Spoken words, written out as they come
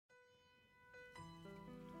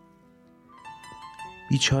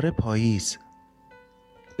بیچاره پاییز،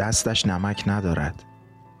 دستش نمک ندارد.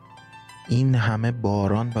 این همه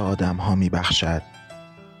باران به آدم‌ها می‌بخشد،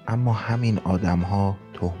 اما همین آدم‌ها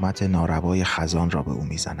تهمت ناروای خزان را به او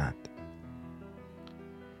می‌زنند.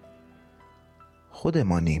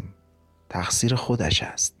 خودمانیم، تقصیر خودش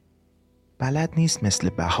است. بلد نیست مثل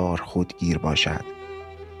بهار خودگیر باشد،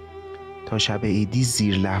 تا شب عیدی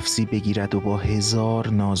زیر لفظی بگیرد و با 1000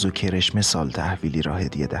 ناز و کرشمه سال تحویلی را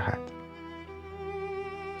هدیه دهد.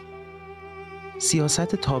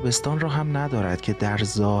 سیاست تابستان را هم ندارد که در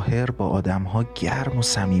ظاهر با آدم‌ها گرم و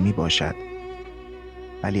صمیمی باشد،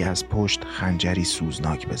 ولی از پشت خنجری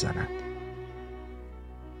سوزناک بزند.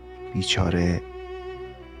 بیچاره،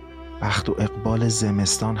 بخت و اقبال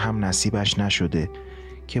زمستان هم نصیبش نشده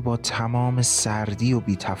که با تمام سردی و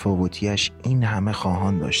بی‌تفاوتیش این همه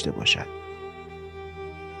خواهان داشته باشد.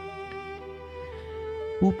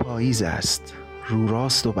 او پاییز است، رو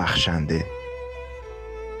راست و بخشنده.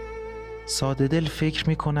 ساده دل فکر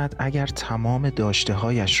می کند اگر تمام داشته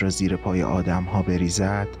هایش را زیر پای آدم ها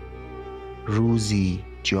بریزد، روزی،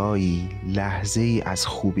 جایی، لحظه ای از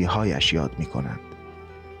خوبی هایش یاد می کند.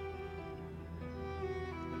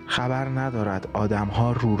 خبر ندارد آدم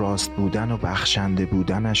ها رو راست بودن و بخشنده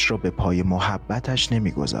بودنش را به پای محبتش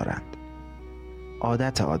نمی گذارند.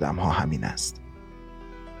 عادت آدم ها همین است.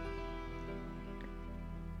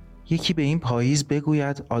 یکی به این پاییز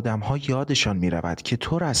بگوید آدم ها یادشان می رود که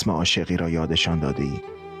تو رسم عاشقی را یادشان داده ای.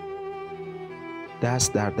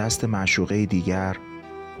 دست در دست معشوقه دیگر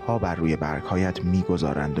پا بر روی برگهایت می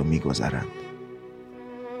گذارند و می گذرند.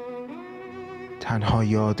 تنها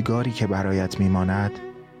یادگاری که برایت می ماند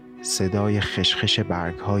صدای خشخش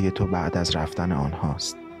برگهای تو بعد از رفتن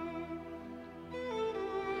آنهاست.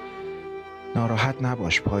 ناراحت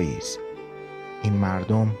نباش پاییز. این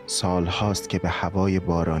مردم سالهاست که به هوای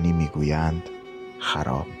بارانی میگویند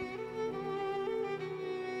خراب.